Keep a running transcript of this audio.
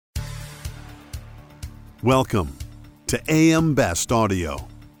Welcome to AM Best Audio.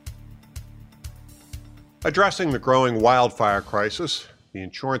 Addressing the growing wildfire crisis, the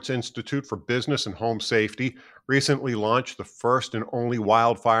Insurance Institute for Business and Home Safety recently launched the first and only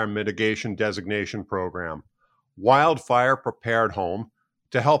wildfire mitigation designation program, Wildfire Prepared Home,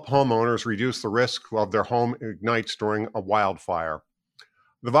 to help homeowners reduce the risk of their home ignites during a wildfire.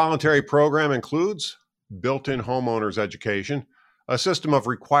 The voluntary program includes built-in homeowners education, a system of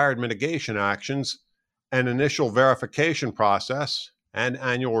required mitigation actions, an initial verification process, and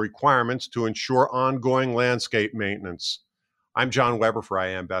annual requirements to ensure ongoing landscape maintenance. I'm John Weber for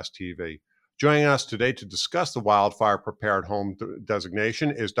AM Best TV. Joining us today to discuss the Wildfire Prepared Home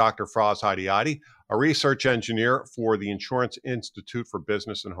designation is Dr. Firas Hidiadi, a research engineer for the Insurance Institute for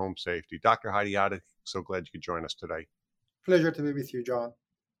Business and Home Safety. Dr. Hidiadi, so glad you could join us today. Pleasure to be with you, John.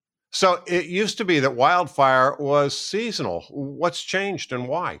 So it used to be that wildfire was seasonal. What's changed and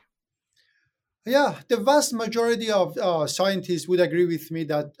why? Yeah, the vast majority of scientists would agree with me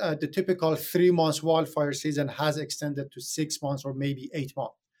that the typical 3 months wildfire season has extended to 6 months or maybe 8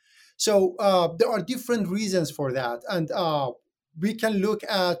 months. So there are different reasons for that. And we can look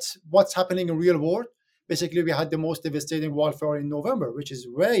at what's happening in real world. Basically, we had the most devastating wildfire in November, which is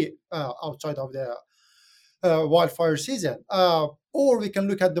way outside of the wildfire season. Or we can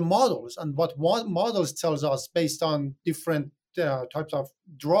look at the models and what models tells us based on different types of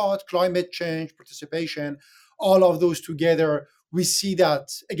drought, climate change, participation, all of those together, we see that,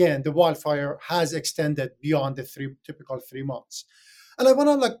 again, the wildfire has extended beyond the typical 3 months. And I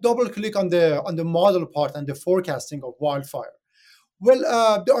want to double click on the model part and the forecasting of wildfire.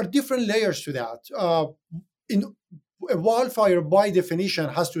 Well, there are different layers to that. In a wildfire, by definition,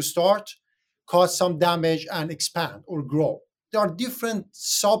 has to start, cause some damage, and expand or grow. There are different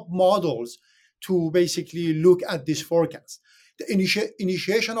sub-models to basically look at this forecast. The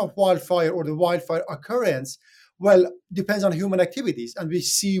initiation of wildfire or the wildfire occurrence, well, depends on human activities. And we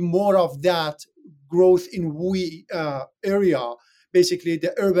see more of that growth in area. Basically,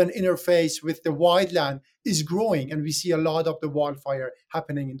 the urban interface with the wildland is growing, and we see a lot of the wildfire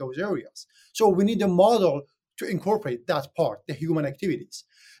happening in those areas. So we need a model to incorporate that part, the human activities.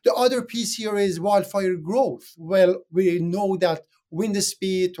 The other piece here is wildfire growth. Well, we know that wind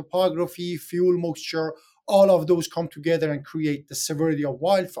speed, topography, fuel moisture, all of those come together and create the severity of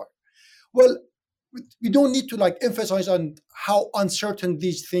wildfire. Well, we don't need to emphasize on how uncertain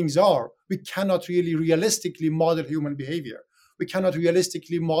these things are. We cannot really realistically model human behavior. We cannot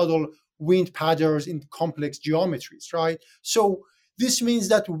realistically model wind patterns in complex geometries, right? So this means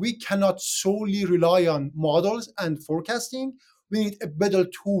that we cannot solely rely on models and forecasting. We need a better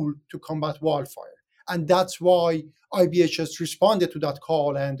tool to combat wildfire. And that's why IBHS responded to that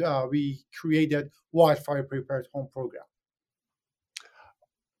call, and we created Wildfire Prepared Home program.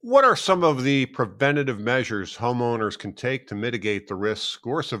 What are some of the preventative measures homeowners can take to mitigate the risk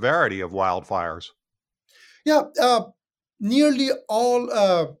or severity of wildfires? Yeah, nearly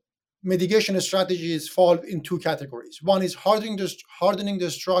all mitigation strategies fall in two categories. One is hardening the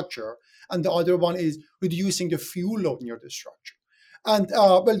structure, and the other one is reducing the fuel load near the structure. And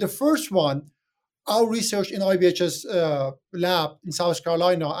the first one, our research in IBHS lab in South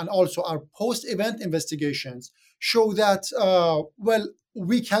Carolina and also our post-event investigations show that,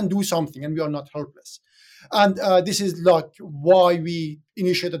 we can do something and we are not helpless. And this is why we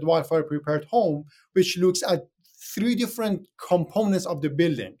initiated Wildfire Prepared Home, which looks at 3 different components of the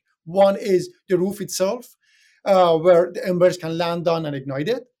building. One is the roof itself, where the embers can land on and ignite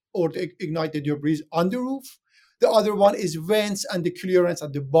it, or to ignite the debris on the roof. The other one is vents and the clearance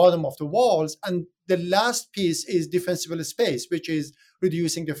at the bottom of the walls. And the last piece is defensible space, which is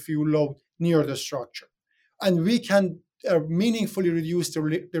reducing the fuel load near the structure. And we can meaningfully reduce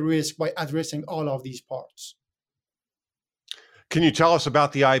the risk by addressing all of these parts. Can you tell us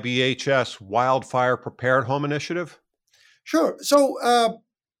about the IBHS Wildfire Prepared Home Initiative? Sure. So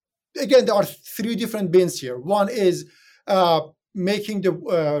again, there are 3 different bins here. One is making the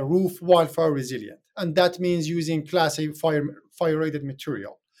roof wildfire resilient. And that means using Class A fire-rated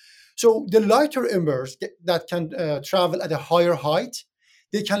material. So the lighter embers that can travel at a higher height,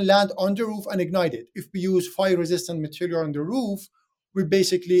 they can land on the roof and ignite it. If we use fire-resistant material on the roof, we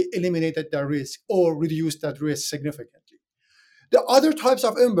basically eliminated that risk or reduced that risk significantly. The other types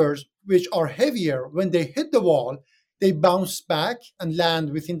of embers, which are heavier, when they hit the wall, they bounce back and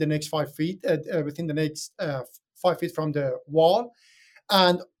land within the next 5 feet, within the next 5 feet from the wall.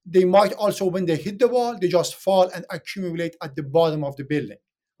 And they might also, when they hit the wall, they just fall and accumulate at the bottom of the building,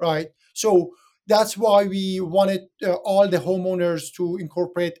 right? So that's why we wanted all the homeowners to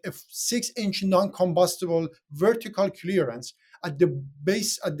incorporate a 6-inch non-combustible vertical clearance at the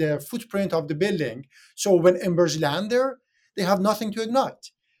base, at the footprint of the building. So when embers land there, they have nothing to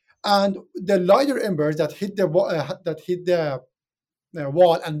ignite. And the lighter embers that hit the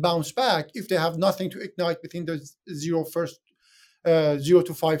wall and bounce back, if they have nothing to ignite within the 0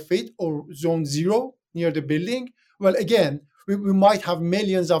 to 5 feet or zone 0 near the building, well, again, we might have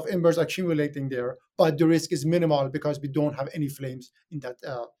millions of embers accumulating there, but the risk is minimal because we don't have any flames in that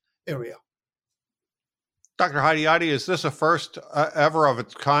area. Dr. Hadiati, is this a first ever of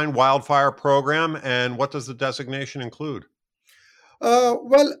its kind wildfire program, and what does the designation include?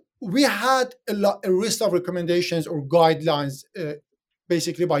 Well, we had a list of recommendations or guidelines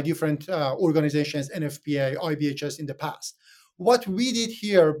basically by different organizations, NFPA, IBHS in the past. What we did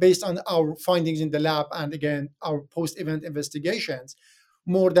here, based on our findings in the lab and again, our post-event investigations,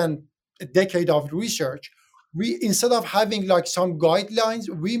 more than a decade of research, we, instead of having like some guidelines,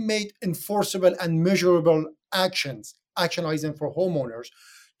 we made enforceable and measurable action items for homeowners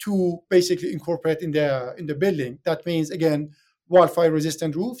to basically incorporate in the building. That means, again,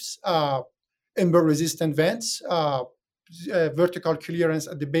 wildfire-resistant roofs, ember-resistant vents, vertical clearance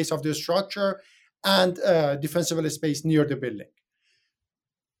at the base of the structure, and defensible space near the building.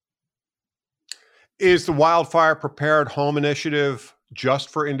 Is the Wildfire Prepared Home Initiative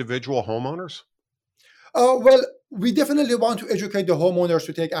just for individual homeowners? Well, we definitely want to educate the homeowners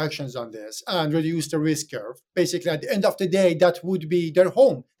to take actions on this and reduce the risk curve. Basically, at the end of the day, that would be their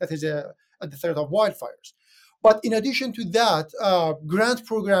home that is at the threat of wildfires. But in addition to that, grant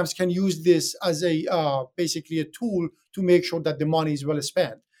programs can use this as basically a tool to make sure that the money is well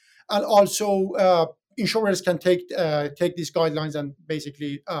spent. And also, insurers can take these guidelines and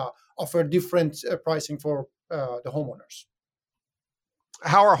basically offer different pricing for the homeowners.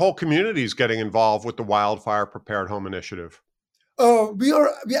 How are whole communities getting involved with the Wildfire Prepared Home Initiative? We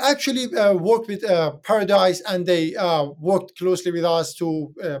actually worked with Paradise, and they worked closely with us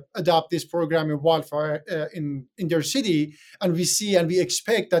to adopt this program in wildfire in their city. And we see and we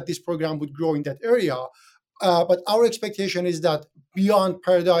expect that this program would grow in that area. But our expectation is that beyond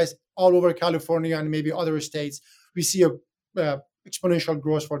Paradise, all over California and maybe other states, we see a exponential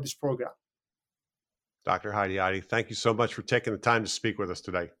growth for this program. Dr. Hadiati, thank you so much for taking the time to speak with us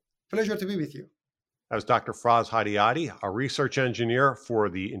today. Pleasure to be with you. That was Dr. Faraz Hadiati, a research engineer for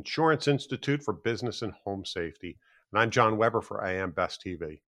the Insurance Institute for Business and Home Safety. And I'm John Weber for AM Best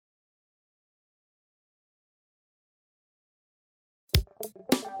TV.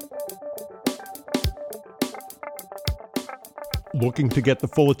 Looking to get the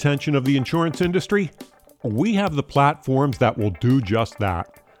full attention of the insurance industry? We have the platforms that will do just that.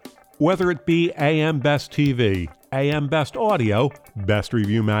 Whether it be AM Best TV, AM Best Audio, Best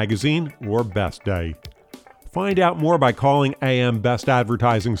Review Magazine, or Best Day. Find out more by calling AM Best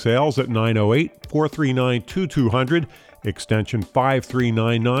Advertising Sales at 908-439-2200, extension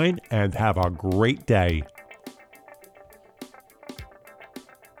 5399, and have a great day.